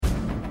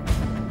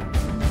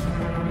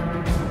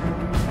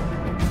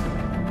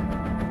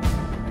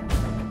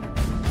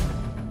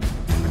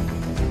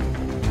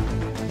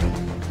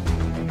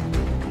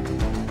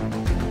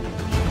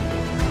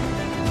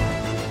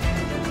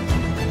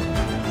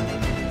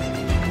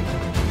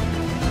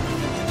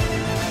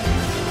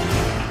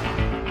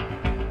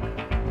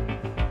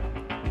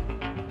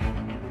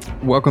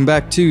Welcome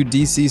back to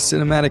DC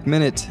Cinematic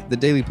Minute, the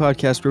daily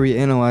podcast where we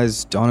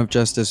analyze Dawn of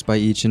Justice by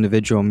each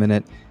individual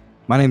minute.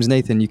 My name's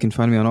Nathan. You can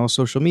find me on all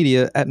social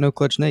media at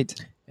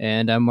NoClutchNate.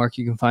 And I'm Mark.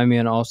 You can find me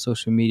on all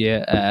social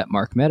media at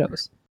Mark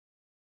Meadows.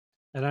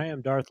 And I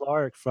am Darth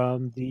Lark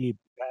from the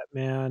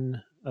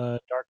Batman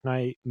Dark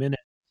Knight Minute.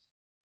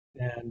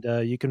 And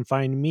you can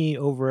find me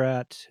over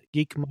at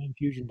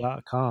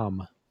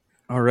geekmindfusion.com.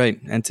 All right,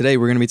 and today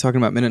we're going to be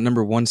talking about minute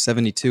number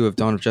 172 of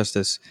Dawn of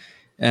Justice.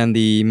 And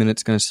the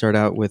minute's going to start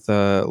out with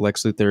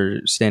Lex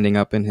Luthor standing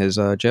up in his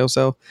jail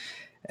cell.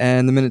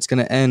 And the minute's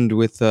going to end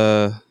with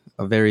a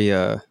very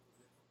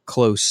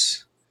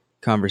close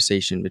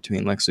conversation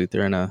between Lex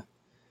Luthor and a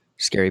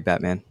scary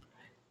Batman.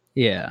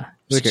 Yeah.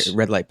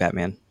 Red light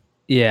Batman.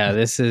 Yeah,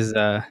 this is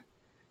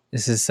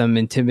some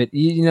intimate.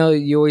 You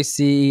always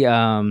see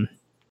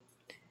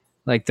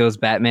like those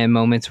Batman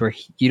moments where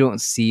you don't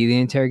see the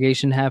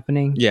interrogation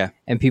happening. Yeah.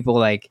 And people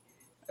like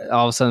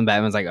all of a sudden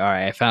Batman's like, all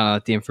right, I found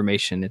out the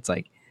information. It's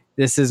like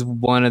this is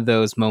one of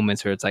those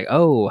moments where it's like,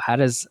 oh, how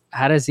does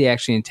he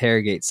actually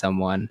interrogate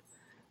someone?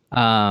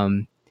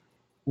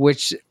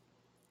 Which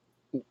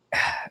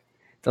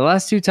the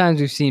last two times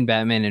we've seen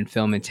Batman in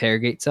film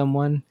interrogate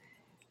someone,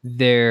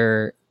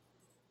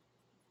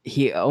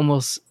 he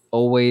almost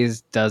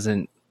always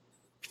doesn't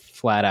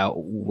flat out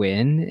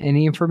win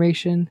any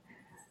information.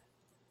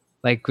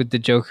 Like with the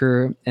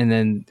Joker, and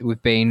then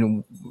with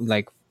Bane,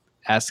 like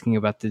asking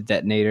about the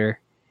detonator,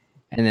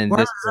 and then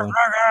this one.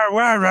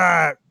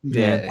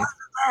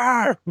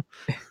 Yeah,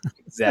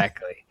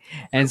 exactly.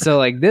 And so,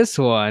 like this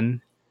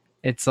one,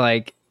 it's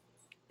like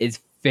it's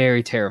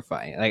very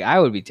terrifying. Like I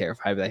would be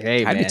terrified. I'd be like,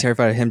 hey, I'd be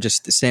terrified of him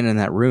just standing in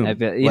that room.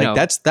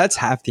 That's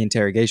half the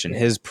interrogation. Yeah.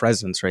 His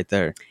presence right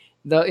there.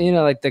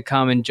 Like the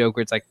common joke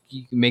where it's like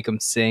you can make him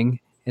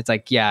sing. It's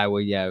like, yeah,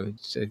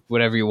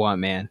 whatever you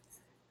want, man.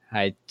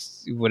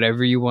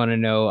 Whatever you want to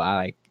know, I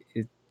like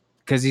it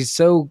because he's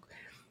so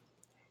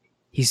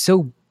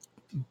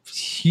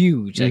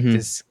huge, like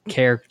this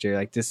character,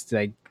 like this,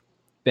 like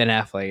Ben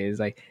Affleck is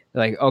like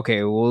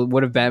okay, well,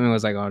 what if Batman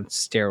was like on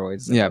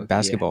steroids? Yeah,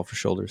 basketball for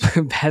shoulders,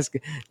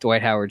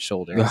 Dwight Howard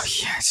shoulders. Oh,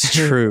 yeah, it's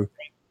true.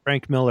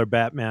 Frank Miller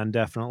Batman,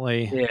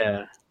 definitely.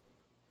 Yeah,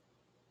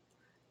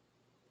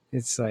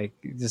 it's like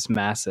just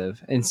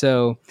massive, and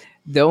so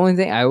the only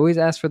thing I always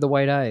ask for the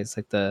white eyes,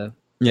 like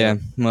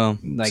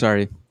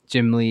sorry.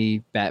 Jim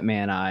Lee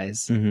Batman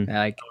eyes.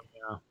 Like,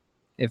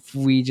 if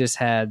we just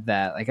had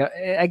that, like,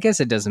 I guess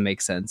it doesn't make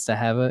sense to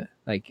have it.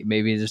 Like,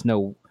 maybe there's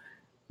no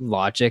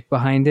logic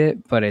behind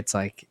it, but it's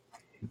like,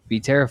 it'd be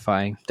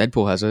terrifying.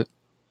 Deadpool has it.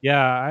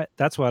 Yeah,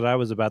 that's what I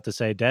was about to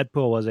say.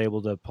 Deadpool was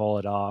able to pull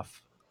it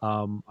off.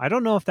 I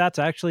don't know if that's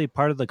actually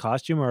part of the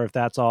costume or if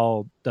that's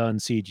all done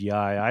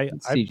CGI.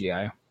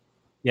 CGI.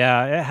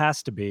 Yeah, it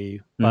has to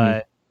be.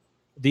 But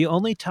the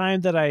only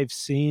time that I've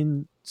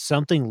seen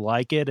something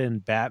like it in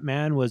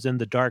Batman was in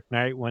The Dark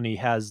Knight when he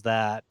has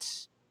that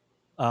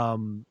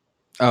when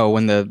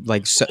the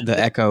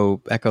Echo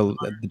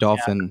the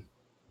dolphin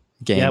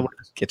game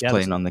gets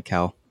playing on the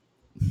cowl.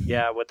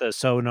 Yeah, with the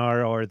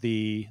sonar or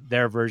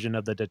their version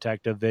of the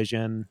detective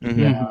vision.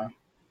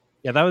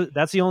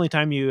 That's the only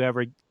time you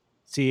ever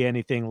see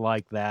anything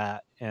like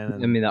that. And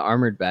I mean the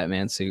armored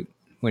Batman suit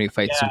when he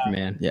fights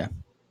Superman. Yeah.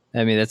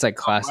 I mean that's like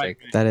classic.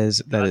 Right. That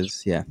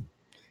is yeah.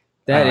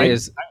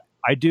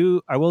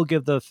 I will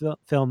give the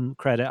film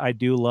credit. I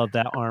do love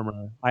that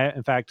armor.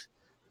 In fact,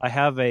 I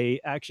have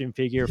a action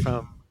figure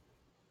from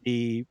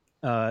the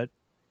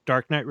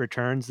Dark Knight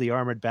Returns, the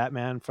armored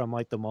Batman from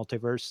like the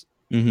multiverse.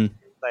 I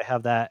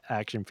have that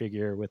action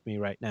figure with me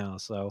right now.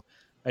 So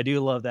I do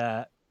love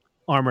that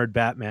armored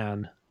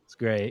Batman. It's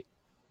great.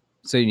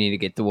 So you need to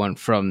get the one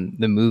from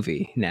the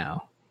movie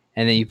now,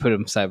 and then you put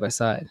them side by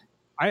side.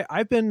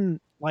 I've been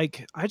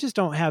like, I just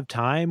don't have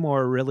time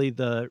or really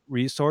the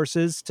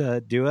resources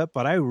to do it,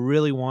 but I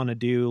really want to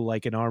do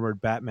like an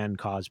armored Batman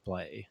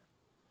cosplay.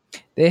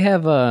 They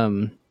have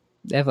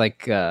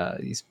like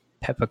these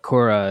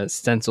Pepakura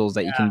stencils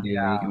that you can do.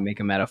 You can make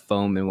them out of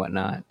foam and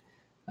whatnot.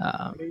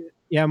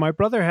 Yeah, my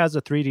brother has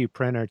a 3D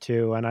printer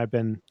too, and I've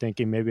been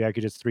thinking maybe I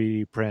could just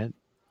 3D print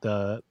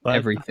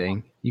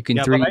everything. You can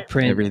 3D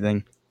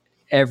print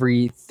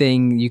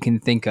everything you can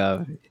think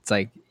of. It's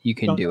like you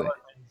can do it.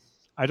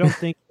 I don't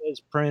think his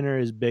printer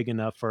is big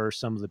enough for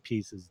some of the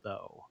pieces,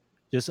 though.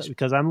 Just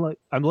because I'm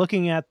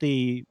looking at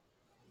the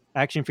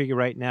action figure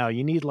right now,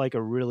 you need like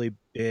a really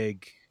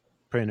big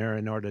printer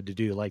in order to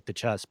do like the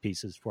chest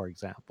pieces, for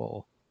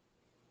example.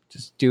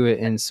 Just do it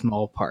in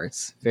small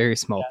parts, very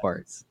small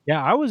parts.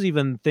 Yeah, I was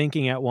even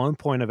thinking at one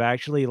point of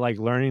actually like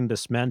learning to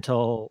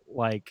dismantle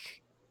like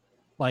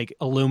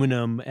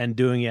aluminum and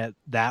doing it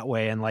that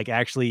way, and like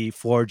actually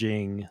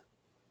forging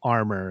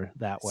armor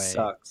that way.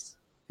 Sucks.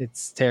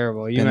 It's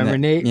terrible. You remember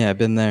Nate? Yeah, I've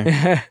been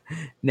there.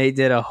 Nate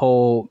did a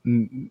whole,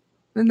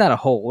 not a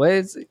whole.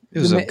 It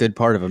was a good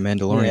part of a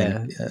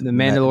Mandalorian. Yeah, the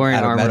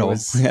Mandalorian armor metal.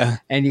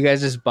 And you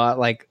guys just bought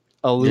like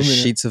aluminum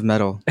just sheets of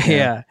metal.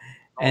 Yeah.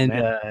 And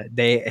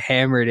they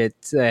hammered it,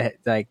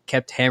 like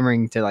kept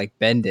hammering to like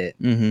bend it.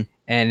 And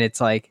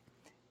it's like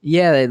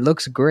Yeah, it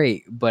looks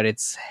great, but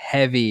it's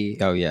heavy.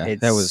 Oh yeah,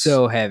 it's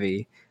so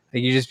heavy.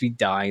 Like you just be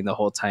dying the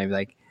whole time.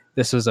 Like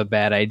this was a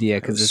bad idea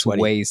because this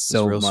weighs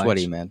so real much.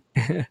 Sweaty, man.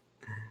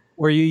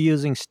 Were you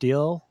using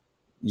steel?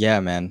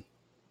 Yeah, man.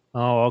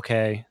 Oh,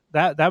 okay.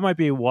 That might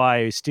be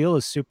why steel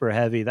is super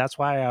heavy. That's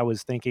why I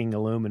was thinking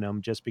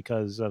aluminum, just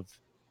because of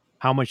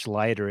how much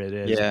lighter it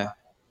is. Yeah,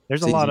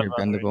 there's it's a lot of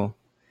bendable.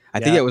 I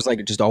think it was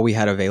like just all we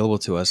had available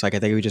to us. Like I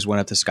think we just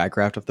went up to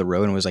Skycraft up the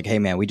road and was like, "Hey,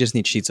 man, we just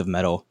need sheets of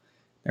metal."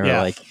 They were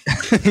like,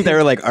 "They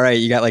were like, all right,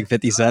 you got like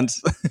 50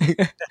 cents."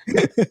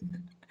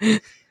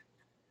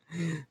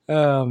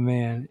 Oh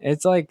man,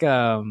 it's like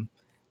when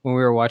we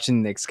were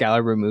watching the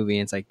Excalibur movie.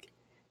 And it's like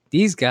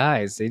these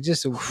guys, they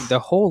just their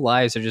whole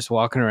lives are just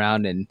walking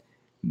around in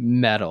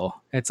metal.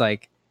 It's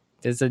like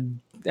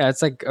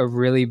that's like a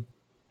really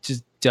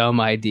just dumb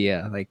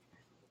idea. Like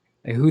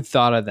who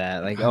thought of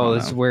that? Like, oh,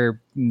 let's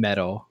wear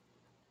metal.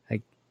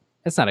 Like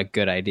that's not a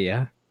good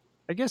idea.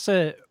 I guess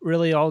it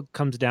really all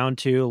comes down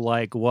to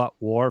like what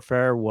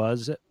warfare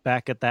was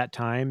back at that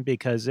time,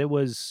 because it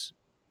was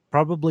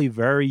probably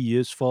very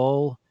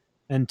useful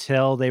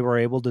until they were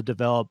able to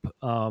develop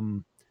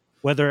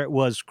whether it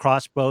was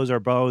crossbows or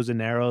bows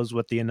and arrows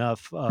with the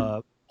enough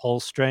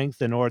pull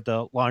strength in order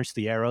to launch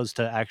the arrows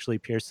to actually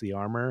pierce the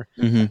armor.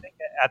 Mm-hmm. I think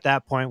at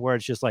that point where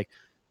it's just like,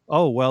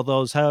 oh, well,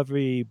 those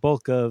heavy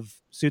bulk of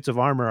suits of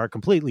armor are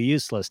completely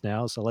useless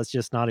now, so let's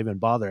just not even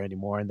bother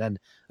anymore. And then,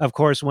 of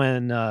course,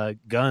 when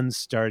guns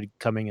started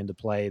coming into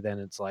play, then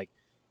it's like,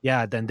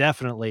 yeah, then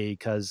definitely,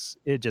 because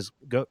it just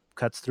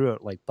cuts through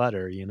it like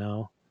butter, you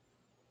know?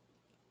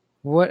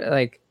 What,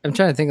 like, I'm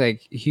trying to think,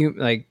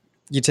 like,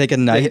 you take a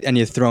knight and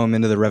you throw him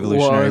into the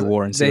Revolutionary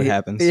War and see what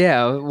happens.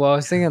 Yeah, well, I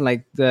was thinking,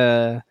 like,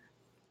 throughout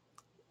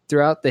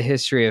the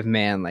history of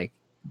man, like,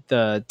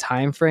 the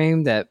time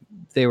frame that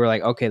they were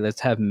like, okay,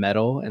 let's have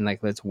metal and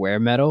like let's wear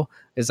metal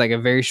is like a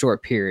very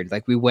short period.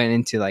 Like we went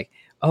into like,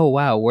 oh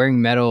wow,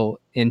 wearing metal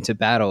into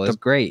battle is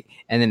great,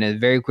 and then it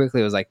very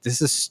quickly was like,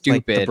 this is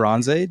stupid. Like the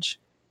Bronze Age.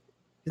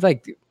 It's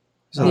like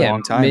a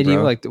long time,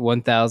 medieval, bro. like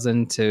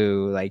 1000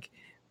 to like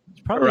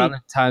probably around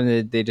the time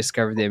that they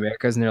discovered the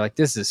Americas, and they're like,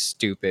 this is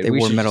stupid. They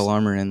wore metal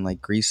armor in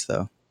like Greece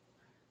though.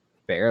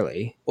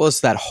 Barely. Well, it's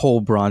that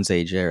whole Bronze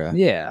Age era.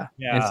 Yeah.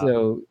 And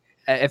so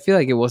I feel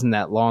like it wasn't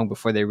that long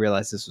before they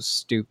realized this was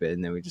stupid,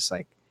 and then we just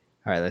like,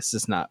 all right, let's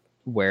just not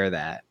wear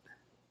that.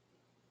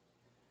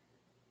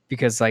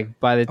 Because like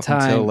by the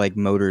time until like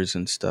motors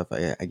and stuff,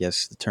 I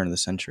guess the turn of the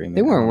century,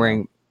 they weren't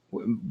wearing.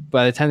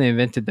 By the time they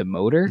invented the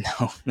motor,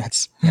 no,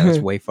 that's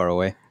way far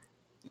away.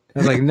 I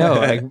was like, no,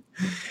 like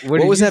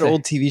what was that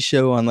old TV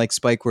show on like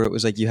Spike where it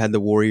was like you had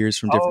the warriors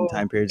from different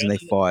time periods and they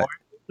fought?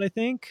 I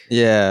think.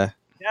 Yeah.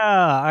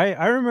 Yeah,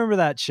 I remember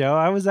that show.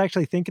 I was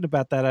actually thinking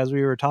about that as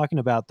we were talking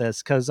about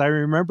this, because I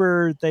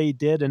remember they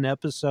did an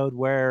episode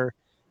where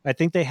I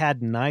think they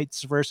had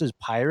knights versus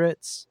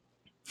pirates,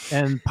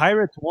 and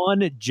pirates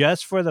won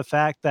just for the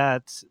fact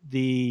that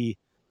the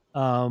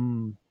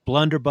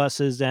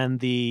blunderbusses and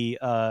the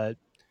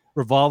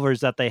revolvers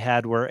that they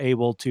had were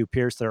able to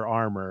pierce their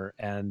armor,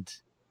 and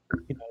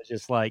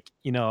just like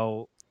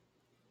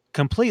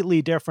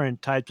completely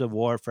different types of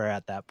warfare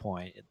at that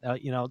point.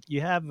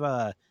 You have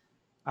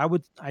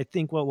I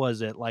think, what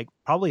was it, like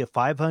probably a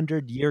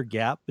 500-year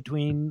gap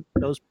between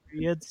those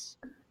periods.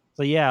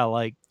 So yeah,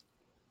 like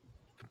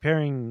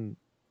comparing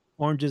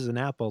oranges and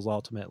apples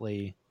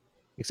ultimately,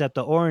 except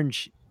the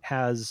orange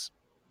has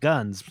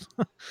guns.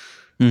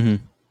 Mm-hmm.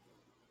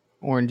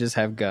 Oranges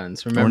have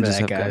guns. Remember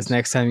that, guys. Guns.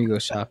 Next time you go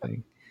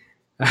shopping.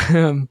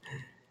 I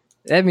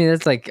mean,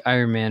 that's like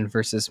Iron Man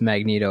versus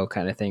Magneto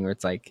kind of thing, where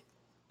it's like,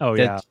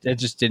 that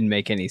just didn't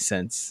make any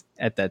sense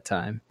at that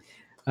time.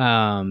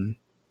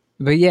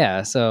 But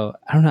yeah, so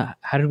I don't know.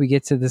 How did we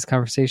get to this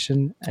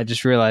conversation? I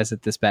just realized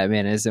that this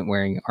Batman isn't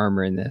wearing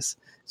armor in this.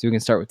 So we can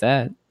start with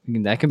that.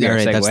 That can be our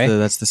segue.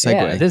 That's the segue.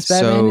 Yeah, this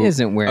Batman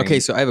isn't wearing... Okay,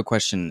 so I have a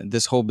question.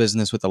 This whole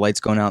business with the lights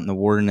going out and the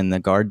warden and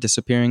the guard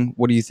disappearing,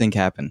 what do you think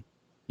happened?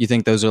 You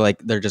think those are like,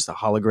 they're just a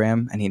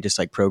hologram and he just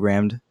like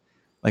programmed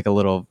like a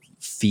little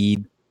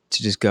feed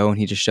to just go and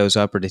he just shows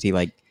up? Or did he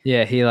like...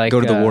 Yeah, he like...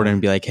 go to the warden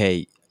and be like,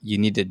 hey... you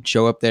need to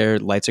show up there.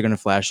 Lights are going to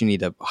flash. You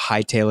need to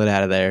hightail it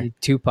out of there.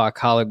 Tupac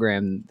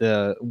hologram.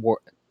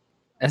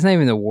 That's not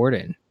even the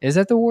warden. Is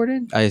that the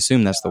warden? I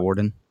assume that's the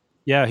warden.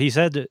 Yeah, he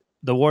said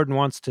the warden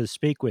wants to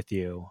speak with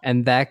you.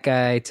 And that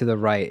guy to the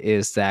right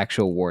is the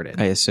actual warden.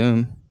 I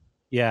assume.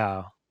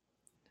 Yeah.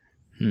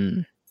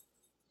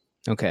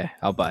 Okay,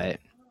 I'll buy it.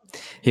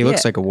 He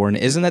looks like a warden.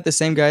 Isn't that the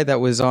same guy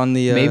that was on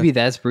the... Maybe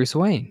that's Bruce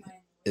Wayne.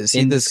 Is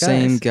he the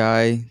same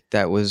guy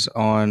that was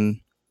on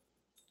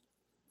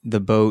the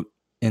boat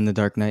in The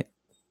Dark Knight?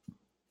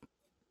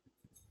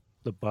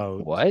 The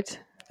boat. What?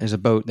 There's a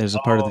boat. There's a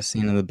part of the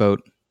scene of the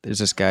boat. There's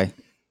this guy.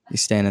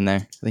 He's standing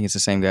there. I think it's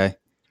the same guy.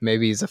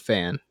 Maybe he's a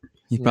fan.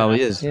 He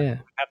probably is. Yeah.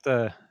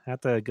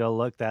 Have to go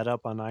look that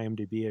up on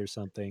IMDb or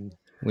something.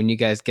 When you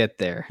guys get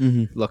there,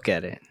 look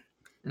at it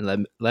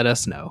and let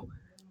us know.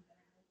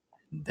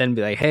 Then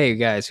be like, hey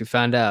guys, we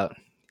found out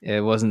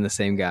it wasn't the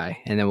same guy,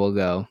 and then we'll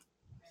go,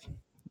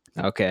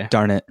 okay,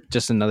 darn it,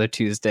 just another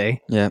Tuesday.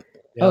 Yeah.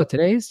 Yep. Oh,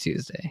 today is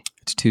Tuesday.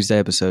 It's a Tuesday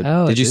episode.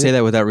 Oh, did you say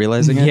that without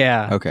realizing it?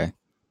 Yeah. Okay.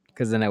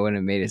 Because then I wouldn't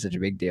have made it such a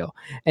big deal.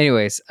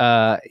 Anyways,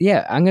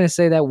 yeah, I'm going to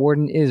say that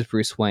Warden is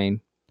Bruce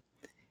Wayne.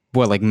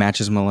 What, like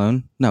matches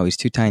Malone? No, he's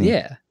too tiny.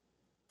 Yeah.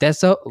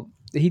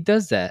 He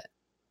does that.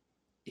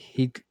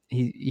 He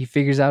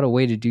figures out a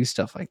way to do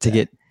stuff like that. To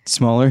get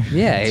smaller?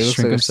 Yeah, he looks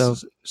like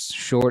himself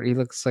short. He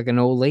looks like an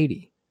old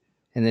lady.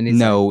 And then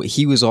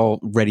he was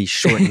already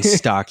short and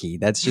stocky.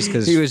 That's just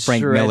because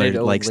Frank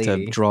Miller likes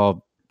to draw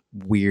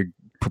weird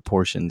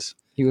proportions.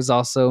 He was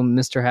also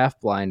Mr.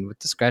 Half Blind with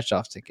the scratch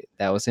off ticket.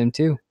 That was him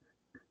too.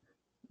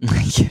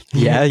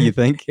 Yeah, you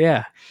think?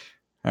 Yeah.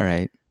 All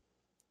right.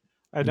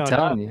 I know. I'm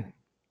telling you.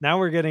 Now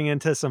we're getting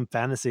into some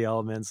fantasy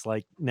elements.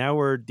 Like now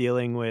we're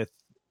dealing with,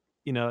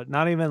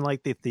 not even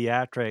like the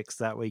theatrics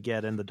that we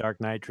get in the Dark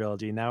Knight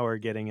trilogy. Now we're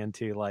getting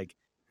into like,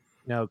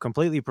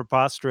 completely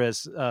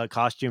preposterous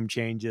costume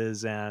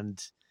changes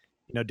and,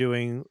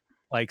 doing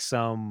like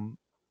some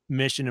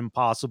Mission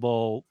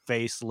Impossible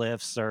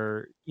facelifts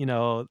or,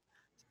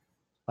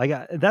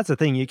 that's the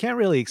thing. You can't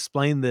really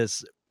explain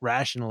this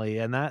rationally.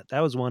 And that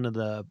was one of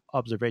the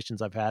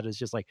observations I've had is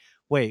just like,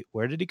 wait,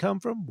 where did he come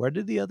from? Where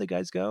did the other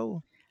guys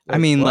go? Like, I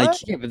mean,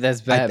 what? Yeah, but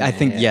that's Batman. I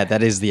think,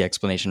 that is the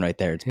explanation right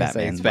there. It's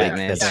Batman. It's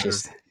Batman. That's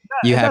just,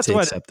 you have to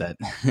accept that.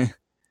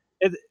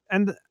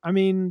 And I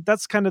mean,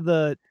 that's kind of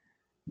the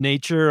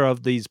nature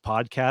of these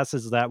podcasts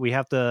is that we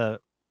have to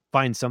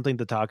find something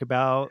to talk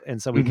about.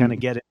 And so we kind of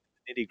get it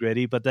nitty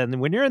gritty. But then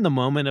when you're in the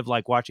moment of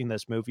like watching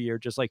this movie, you're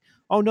just like,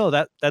 oh no,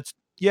 that's,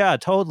 yeah,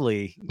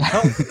 totally.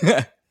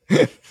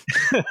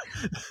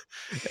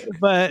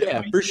 But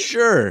yeah, for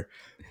sure.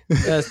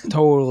 That's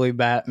totally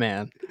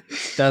Batman.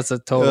 That's a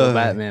total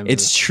Batman movie.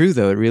 It's true,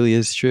 though. It really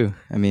is true.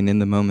 I mean, in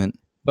the moment.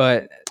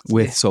 But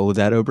with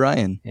Soledad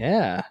O'Brien.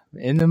 Yeah,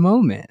 in the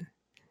moment.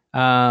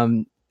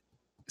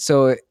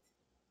 So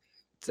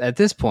at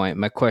this point,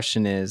 my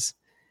question is,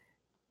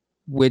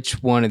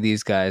 which one of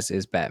these guys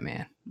is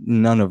Batman?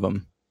 None of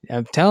them.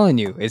 I'm telling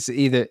you, it's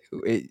either.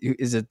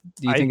 Is it?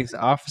 Do you think it's an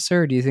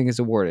officer or do you think it's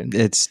a warden?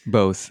 It's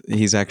both.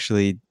 He's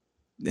actually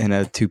in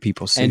a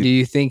two-people suit. And do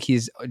you think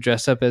he's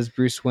dressed up as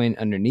Bruce Wayne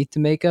underneath the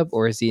makeup,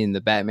 or is he in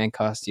the Batman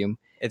costume?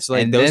 It's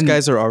like and those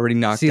guys are already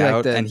knocked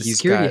out, and the he's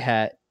security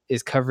hat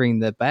is covering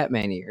the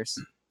Batman ears.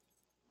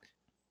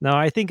 No,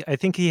 I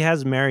think he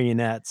has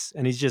marionettes,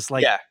 and he's just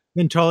like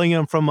controlling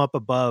them from up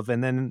above,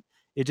 and then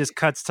it just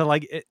cuts to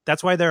like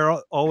that's why they're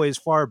always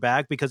far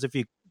back, because if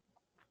you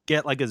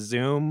get like a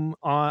zoom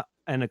on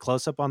and a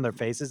close up on their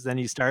faces, then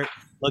you start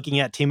looking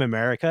at Team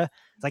America.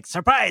 It's like,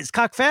 surprise,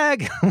 cock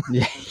fag.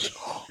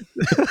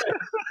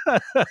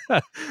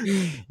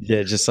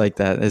 Yeah, just like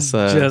that. It's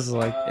just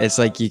like it's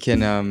like you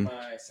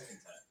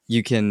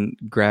can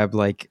grab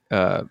like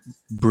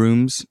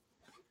brooms,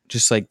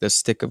 just like the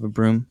stick of a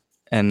broom,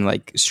 and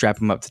like strap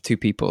them up to two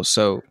people,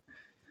 so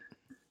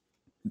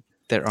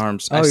their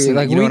arms. Oh, you're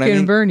like Weekend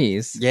at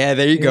Bernie's. Yeah,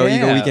 there you go. Yeah.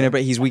 You go Weekend at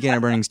Bernie's. He's Weekend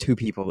at Bernie's two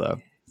people though.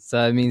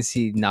 So that means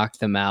he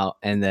knocked them out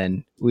and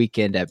then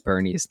Weekend at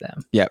Bernie's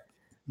them. Yep.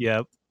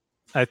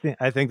 I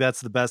think that's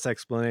the best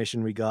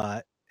explanation we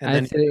got.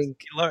 And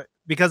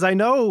because I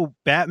know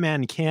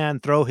Batman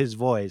can throw his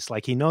voice,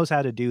 like he knows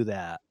how to do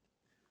that.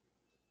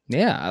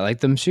 Yeah, I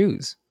like them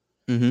shoes.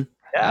 Mm-hmm.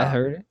 Yeah, I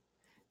heard it.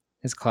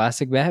 It's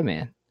classic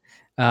Batman.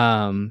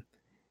 And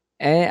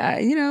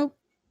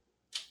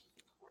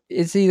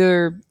it's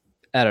either,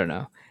 I don't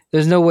know.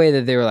 There's no way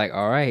that they were like,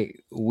 all right,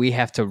 we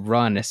have to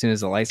run as soon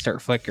as the lights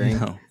start flickering.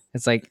 No.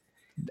 It's like,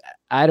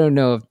 I don't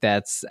know if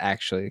that's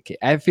actually the case.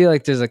 I feel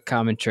like there's a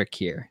common trick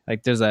here.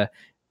 Like there's a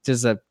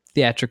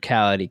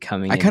theatricality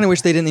coming. I kind of wish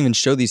they didn't even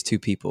show these two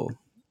people,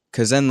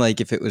 because then like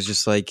if it was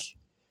just like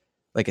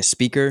a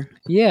speaker,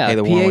 hey,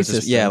 the PA one was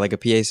system. like a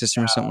PA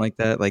system or something like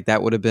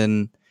that would have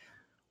been.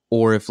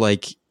 Or if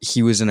like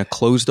he was in a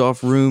closed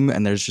off room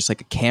and there's just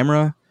like a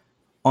camera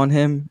on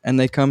him and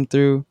they come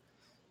through,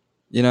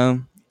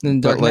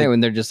 In Dark Knight, when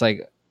they're just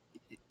like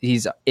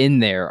he's in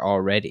there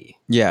already.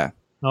 Yeah.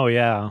 Oh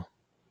yeah.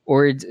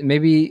 Or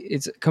maybe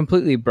it's a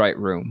completely bright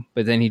room,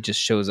 but then he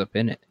just shows up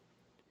in it.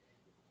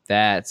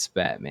 That's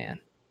Batman.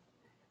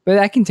 But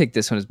I can take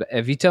this one as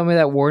if you tell me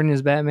that Warden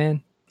is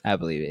Batman, I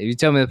believe it. If you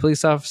tell me the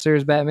police officer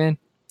is Batman,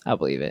 I'll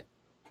believe it.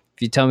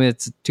 If you tell me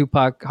it's a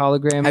Tupac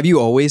hologram, have you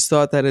always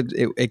thought that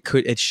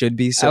it should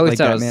be so like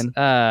Batman?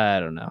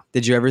 I don't know.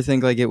 Did you ever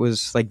think like it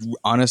was like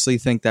honestly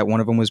think that one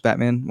of them was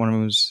Batman? One of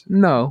them was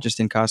just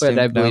in costume.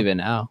 But I believe it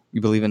now.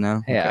 You believe it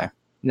now? Yeah. Okay.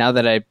 Now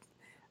that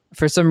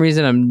for some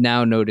reason, I'm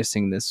now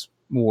noticing this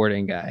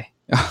Warden guy,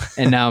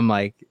 and now I'm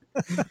like,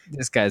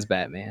 this guy's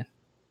Batman.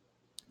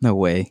 No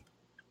way.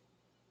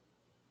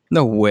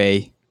 Maybe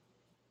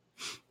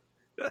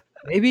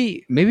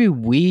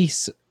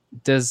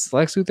does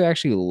Lex Luthor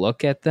actually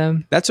look at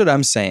them? That's what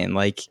I'm saying.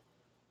 Like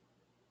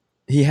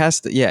he has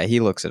to. Yeah,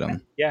 he looks at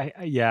them.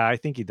 Yeah, I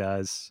think he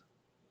does.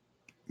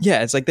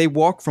 Yeah, it's like they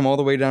walk from all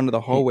the way down to the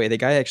hallway. The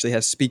guy actually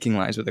has speaking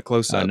lines with a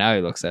close up. Oh, now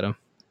he looks at him.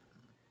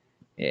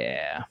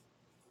 Yeah.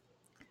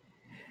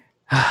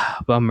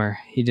 Bummer.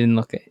 He didn't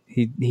look at.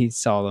 He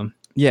saw them.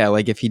 Yeah,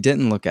 like if he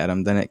didn't look at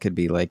him, then it could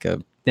be like a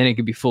then it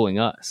could be fooling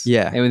us.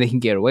 Yeah. And they can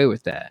get away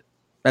with that.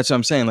 That's what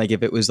I'm saying. Like,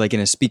 if it was like in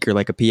a speaker,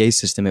 like a PA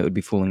system, it would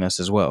be fooling us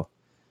as well.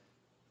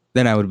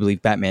 Then I would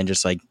believe Batman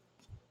just like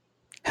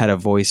had a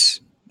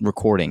voice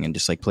recording and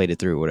just like played it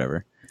through or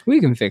whatever. We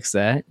can fix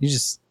that. You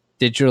just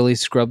digitally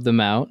scrub them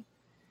out,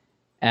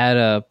 add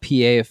a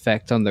PA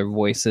effect on their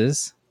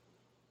voices,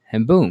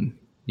 and boom,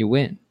 you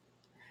win.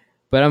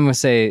 But I'm going to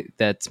say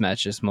that's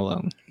Matches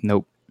Malone.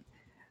 Nope.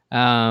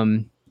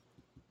 But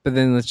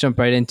then let's jump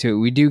right into it.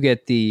 We do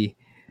get the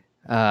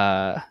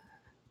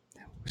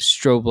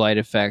strobe light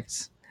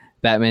effects.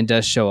 Batman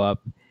does show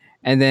up.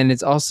 And then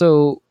it's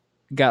also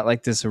got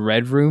like this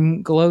red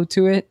room glow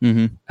to it.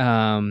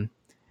 Mm-hmm.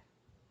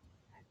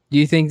 Do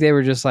you think they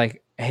were just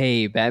like,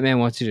 hey, Batman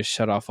wants you to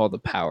shut off all the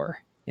power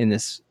in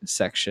this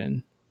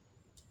section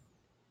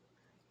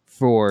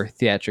for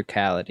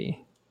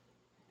theatricality?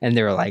 And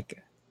they were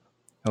like,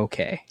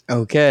 okay.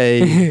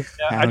 I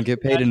don't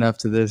get paid enough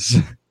to this.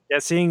 Yeah,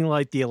 seeing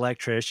like the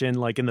electrician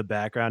like in the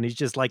background, he's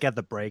just like at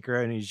the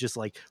breaker and he's just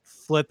like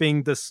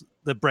flipping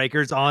the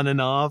breakers on and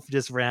off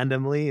just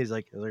randomly. He's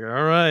like, all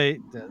right,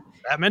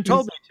 Batman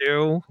told me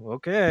to.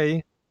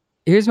 Okay.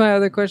 Here's my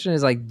other question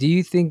is like, do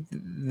you think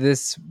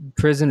this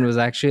prison was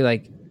actually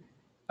like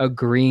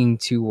agreeing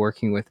to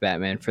working with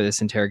Batman for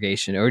this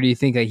interrogation? Or do you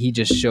think like he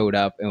just showed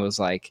up and was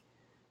like,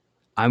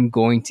 I'm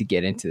going to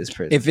get into this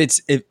prison?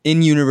 If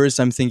in universe,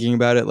 I'm thinking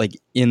about it, like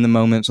in the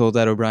moment,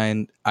 Soledad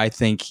O'Brien, I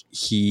think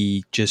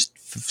he just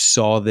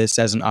saw this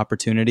as an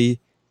opportunity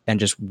and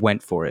just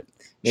went for it.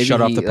 Maybe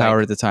shut off the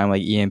power at the time,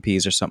 like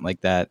EMPs or something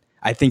like that.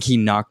 I think he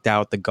knocked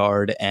out the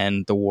guard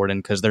and the warden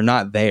because they're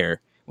not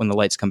there when the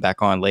lights come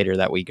back on later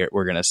that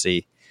we're going to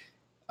see.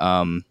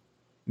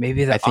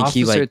 Maybe the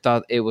officer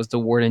thought it was the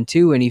warden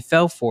too and he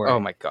fell for it. Oh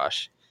my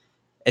gosh.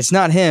 It's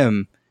not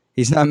him.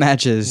 He's not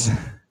Matches.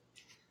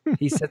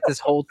 He set this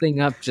whole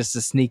thing up just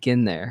to sneak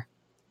in there.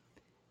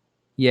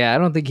 Yeah, I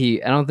don't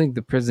think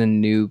the prison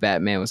knew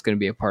Batman was going to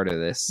be a part of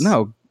this.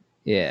 No.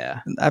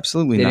 Yeah.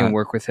 Absolutely not. They didn't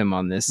work with him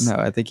on this. No,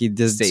 I think he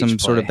did some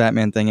sort of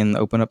Batman thing and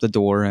open up the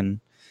door and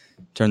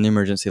turn the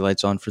emergency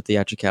lights on for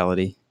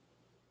theatricality.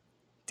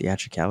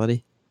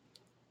 Theatricality?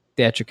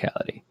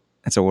 Theatricality.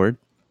 That's a word?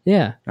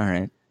 Yeah. All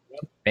right.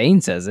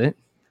 Bane says it.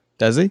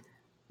 Does he?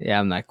 Yeah,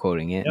 I'm not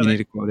quoting it. You need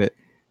to quote it.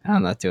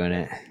 I'm not doing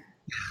it.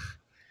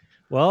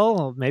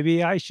 Well,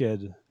 maybe I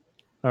should.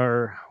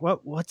 Or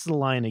what's the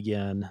line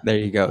again? There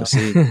you go.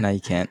 See, now you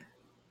can't.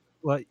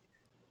 Well,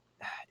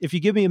 if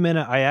you give me a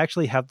minute, I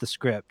actually have the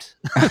script.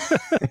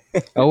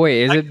 Oh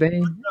wait, is it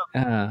Bane?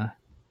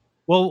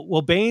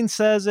 Well, Bane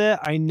says it.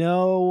 I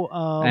know.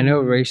 I know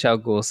Ra's al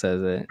Ghul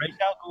says it. Ra's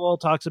al Ghul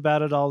talks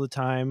about it all the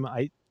time.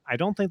 I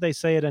don't think they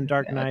say it in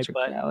Dark Knight,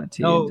 but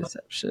no,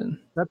 deception.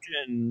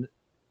 Deception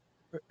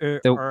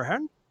are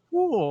hand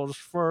tools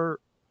for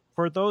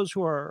those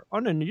who are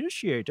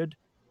uninitiated,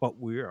 but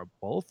we are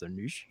both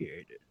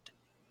initiated.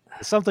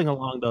 Something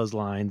along those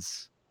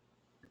lines.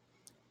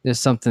 There's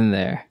something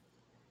there.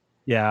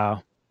 Yeah.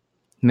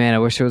 Man, I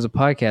wish there was a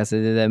podcast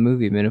that did that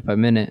movie minute by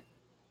minute.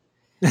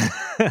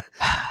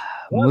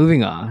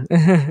 Moving on.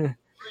 Moving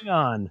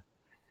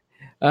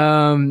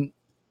on.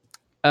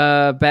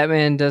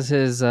 Batman does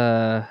his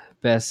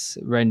best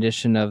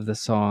rendition of the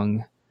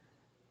song.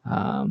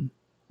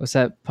 What's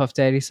that Puff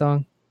Daddy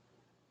song?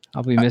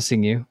 I'll be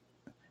missing you.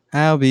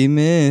 I'll be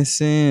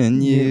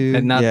missing you.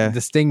 And not the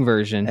Sting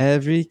version.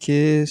 Every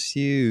kiss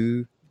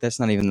you. That's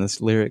not even the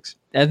lyrics.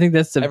 I think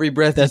that's the every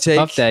breath you take.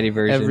 Puff Daddy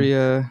version. Every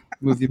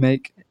move you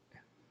make.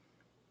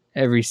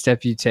 Every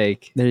step you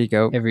take. There you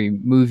go. Every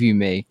move you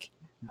make.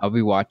 I'll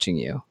be watching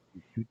you.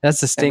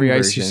 That's the Sting version. Every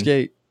ice you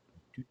skate.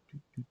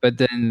 But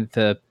then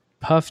the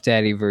Puff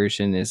Daddy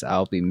version is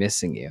I'll be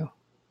missing you.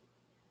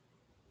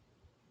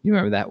 You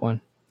remember that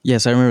one?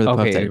 Yes, I remember the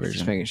Puff Daddy version.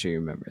 Just making sure you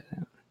remember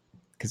that.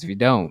 Because if you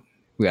don't,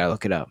 we gotta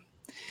look it up.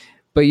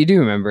 But you do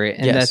remember it,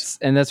 and yes.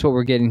 that's what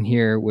we're getting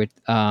here with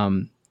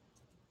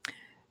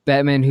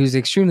Batman, who's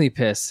extremely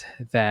pissed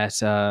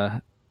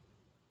that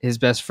his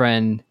best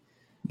friend.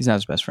 He's not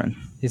his best friend.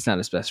 He's not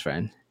his best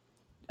friend.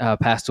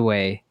 Passed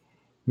away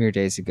mere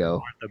days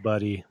ago. The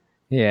buddy.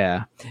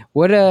 Yeah.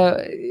 What?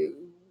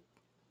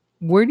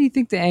 Where do you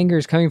think the anger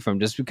is coming from?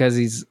 Just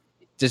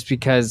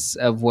because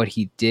of what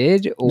he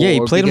did? Or yeah,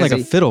 he played him like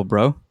a fiddle,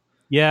 bro.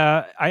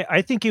 Yeah,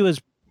 I think he was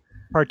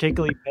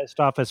particularly pissed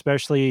off,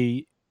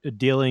 especially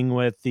dealing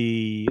with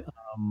the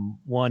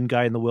one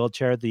guy in the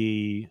wheelchair,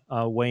 the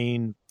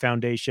Wayne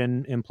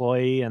Foundation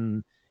employee,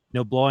 and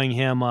blowing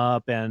him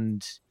up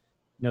and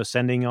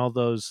sending all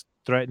those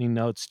threatening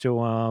notes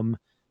to him,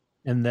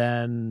 and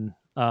then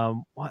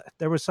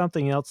there was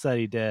something else that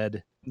he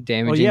did,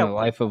 damaging the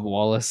life of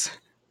Wallace.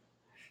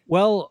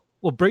 Well,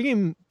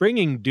 bringing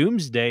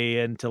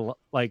Doomsday into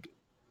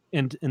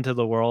into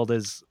the world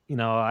is,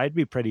 I'd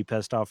be pretty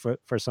pissed off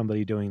for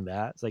somebody doing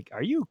that. It's like,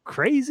 are you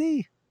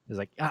crazy? It's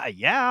like,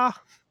 yeah.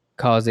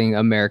 Causing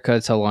America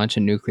to launch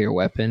a nuclear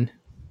weapon.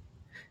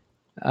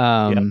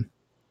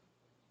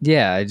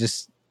 Yeah,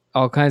 just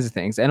all kinds of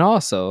things. And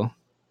also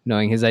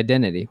knowing his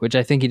identity, which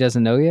I think he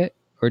doesn't know yet.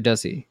 Or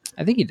does he?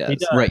 I think he does.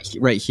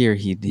 Right here,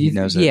 he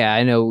knows it. Yeah,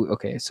 I know.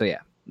 Okay, so yeah.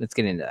 let's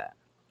get into that.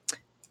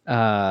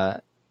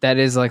 That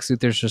is Lex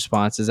Luthor's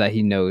response, is that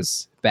he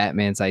knows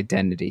Batman's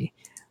identity.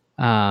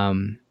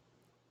 And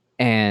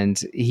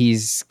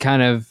he's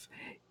kind of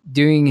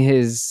doing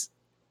his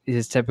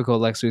typical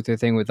Lex Luthor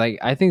thing with, like,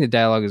 I think the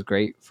dialogue is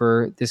great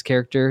for this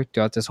character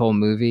throughout this whole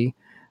movie.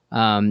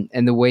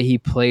 And the way he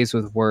plays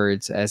with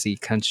words as he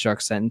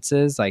constructs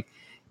sentences, like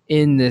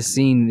in this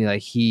scene,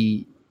 like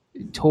he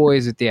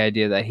toys with the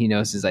idea that he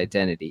knows his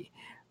identity.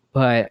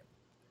 But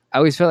I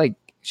always felt like,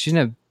 shouldn't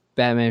have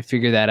Batman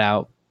figure that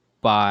out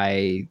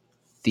by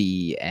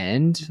the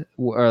end,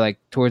 or like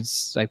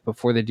towards, like,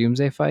 before the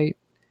Doomsday fight?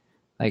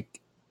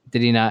 Like,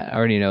 did he not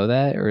already know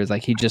that, or is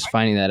like he just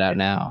finding that out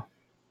now?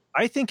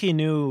 I think he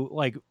knew,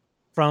 like,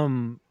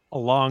 from a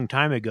long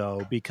time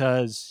ago,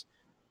 because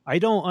I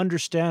don't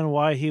understand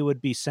why he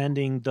would be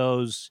sending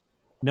those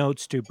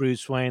notes to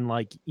Bruce Wayne,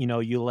 like,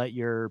 you let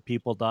your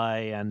people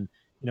die, and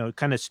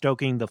kind of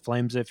stoking the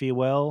flames, if you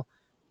will,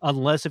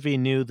 unless if he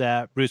knew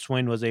that Bruce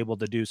Wayne was able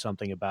to do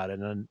something about it.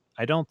 And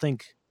I don't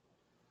think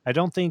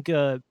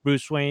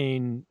Bruce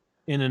Wayne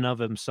in and of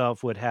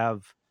himself would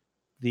have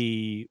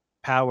the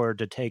power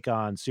to take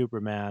on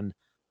Superman,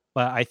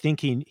 but I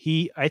think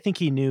he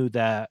knew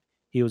that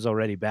he was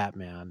already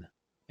Batman,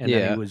 and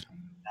that he was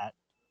that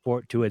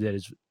to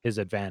his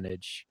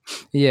advantage.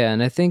 Yeah,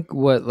 and I think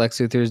what Lex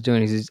Luthor is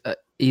doing is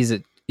he's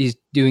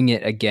doing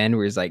it again,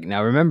 where he's like,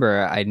 now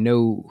remember, I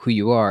know who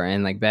you are,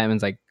 and like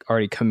Batman's like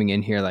already coming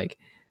in here like,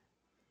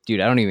 dude,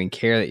 I don't even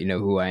care that you know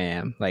who I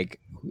am. Like,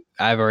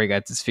 I've already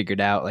got this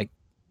figured out. Like,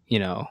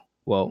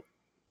 well,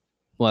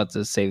 we'll have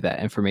to save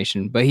that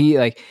information. But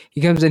he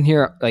comes in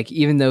here, like,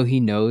 even though he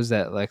knows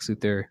that Lex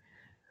Luthor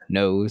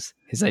knows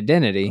his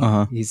identity,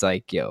 he's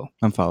like, yo,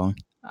 I'm following.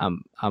 I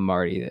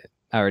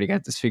already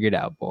got this figured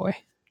out, boy.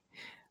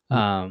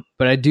 But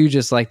I do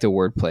just like the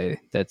wordplay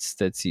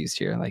that's used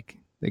here. Like,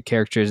 the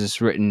character is just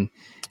written.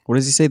 What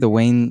does he say? The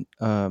Wayne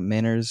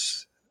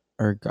manners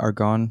are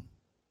gone.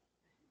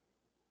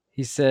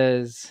 He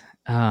says,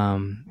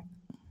 hold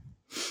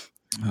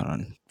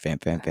on.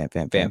 Vamp. You're gonna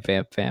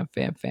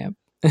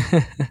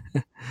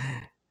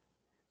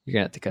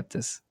have to cut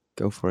this.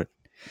 Go for it.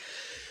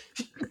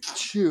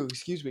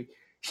 Excuse me.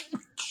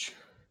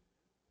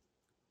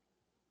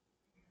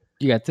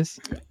 You got this?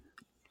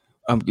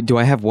 Do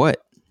I have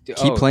what?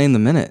 Keep playing the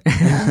minute.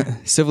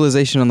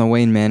 Civilization on the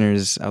Wayne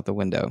Manors out the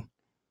window.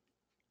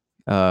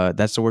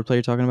 That's the wordplay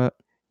you're talking about?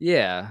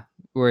 Yeah,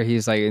 where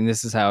he's like, and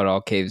this is how it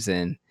all caves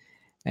in,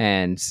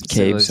 and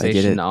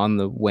civilization on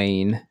the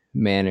Wayne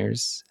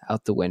Manors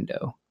out the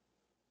window.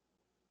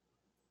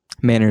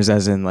 Manners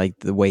as in like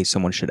the way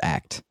someone should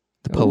act.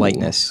 The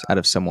politeness out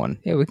of someone.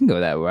 Yeah, we can go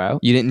that route.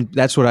 You didn't.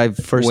 That's what I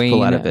first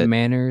pull out of it.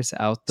 Manners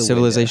out the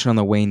Civilization on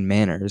the Wayne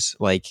Manors,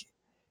 like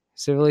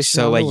civilization.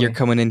 So like you're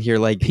coming in here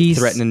like peace,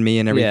 threatening me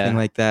and everything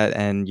like that,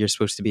 and you're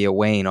supposed to be a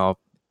Wayne, all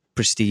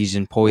prestige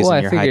and poise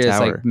in your high tower. It's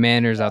like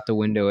manners out the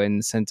window in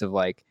the sense of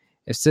like,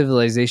 if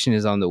civilization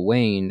is on the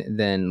wane,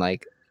 then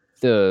like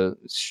the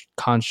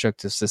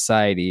construct of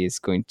society is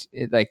going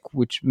to, like,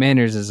 which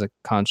manners is a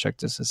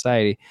construct of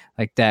society,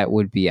 like that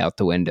would be out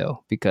the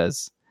window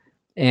because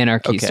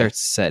anarchy starts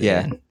to set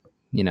in,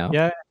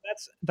 Yeah,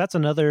 that's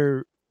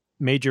another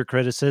major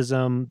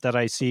criticism that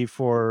I see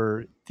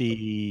for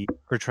the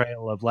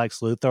portrayal of Lex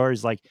Luthor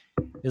is like,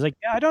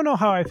 yeah, I don't know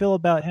how I feel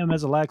about him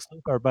as a Lex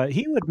Luthor, but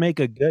he would make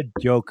a good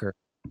Joker,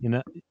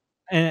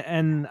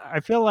 and I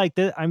feel like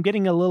I'm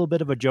getting a little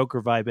bit of a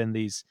Joker vibe in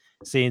these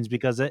scenes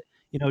because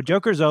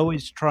Joker's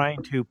always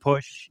trying to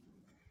push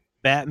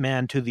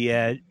Batman to the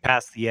edge,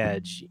 past the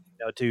edge,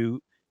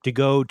 to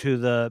go to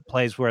the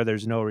place where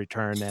there's no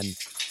return, and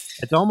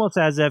it's almost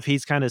as if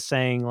he's kind of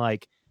saying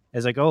like,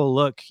 oh,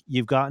 look,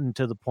 you've gotten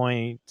to the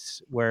point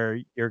where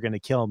you're going to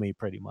kill me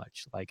pretty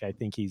much. Like, I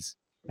think he's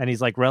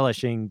like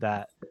relishing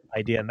that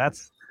idea. And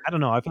that's, I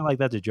don't know. I feel like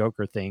that's a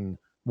Joker thing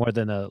more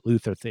than a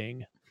Luthor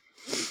thing.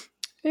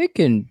 It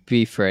can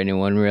be for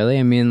anyone, really.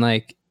 I mean,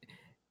 like,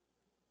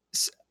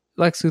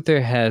 Lex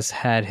Luthor has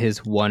had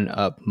his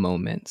one-up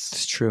moments.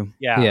 It's true.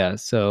 Yeah. Yeah.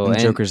 So,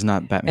 Joker's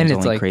not Batman's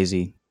only like,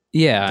 crazy.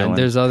 Yeah. villain. And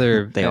there's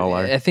other, they all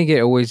are. I think it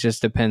always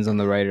just depends on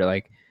the writer.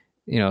 Like,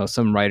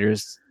 some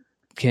writers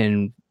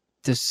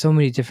there's so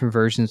many different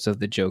versions of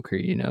the Joker,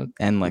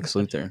 and Lex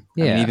Luthor.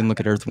 Yeah. I mean, even look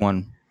at Earth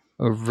 1.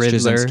 Or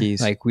Riddler.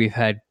 Like, we've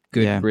had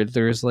good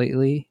Riddlers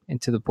lately,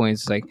 and to the point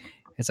it's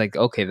like,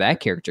 okay, that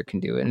character can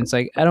do it. And it's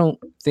like, I don't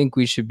think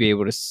we should be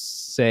able to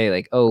say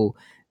like, oh,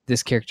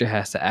 this character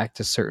has to act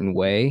a certain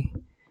way.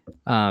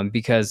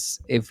 Because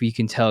if we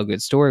can tell a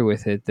good story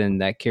with it, then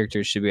that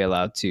character should be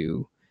allowed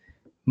to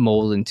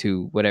mold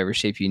into whatever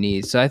shape you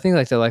need. So I think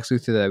like the Lex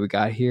Luthor that we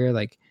got here,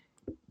 like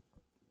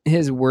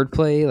his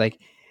wordplay, like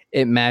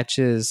it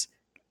matches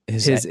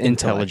his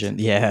intelligence.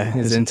 Yeah,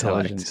 his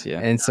intelligence. Yeah,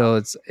 and so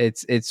it's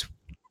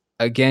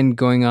again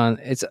going on.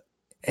 It's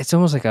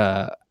almost like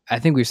I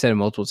think we've said it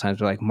multiple times,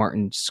 but like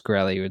Martin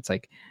Shkreli, it's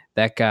like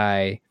that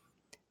guy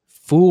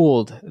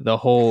fooled the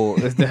whole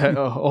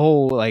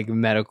like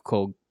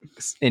medical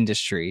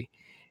industry,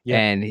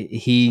 and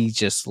he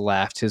just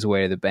laughed his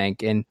way to the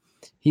bank. And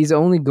he's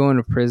only going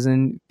to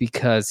prison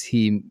because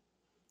he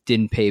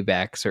didn't pay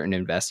back certain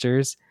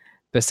investors.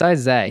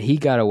 Besides that, he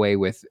got away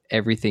with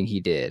everything he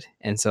did.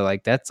 And so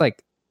like that's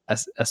like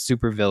a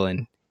super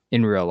villain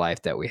in real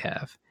life that we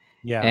have.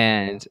 Yeah.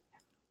 And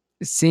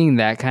seeing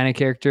that kind of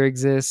character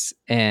exists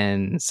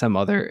and some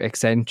other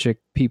eccentric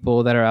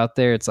people that are out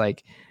there, it's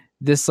like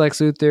this Lex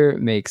Luthor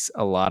makes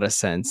a lot of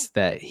sense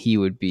that he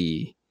would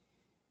be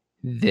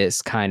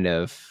this kind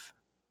of,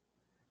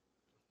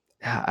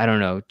 I don't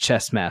know,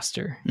 chess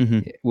master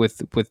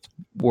with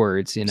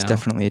words, you know. It's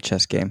definitely a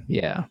chess game.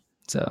 Yeah.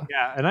 So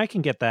yeah, and I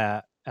can get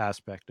that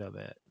aspect of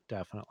it,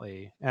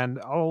 definitely. And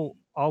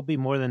I'll be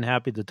more than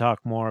happy to talk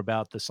more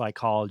about the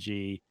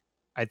psychology.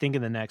 I think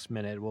in the next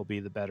minute will be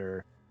the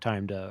better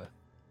time to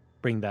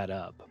bring that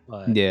up.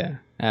 But yeah,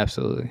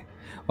 absolutely.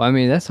 Well, I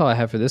mean, that's all I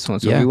have for this one.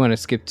 So we want to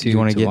skip to. You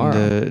want to tomorrow.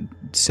 get into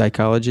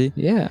psychology?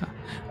 Yeah.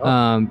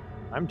 I'm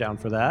down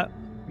for that.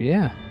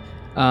 Yeah.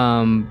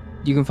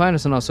 You can find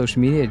us on all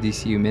social media at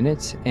DCU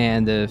Minutes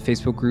and the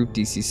Facebook group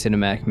DC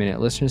Cinematic Minute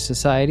Listener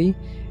Society.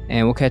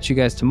 And we'll catch you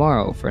guys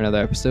tomorrow for another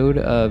episode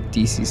of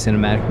DC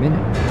Cinematic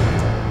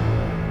Minute.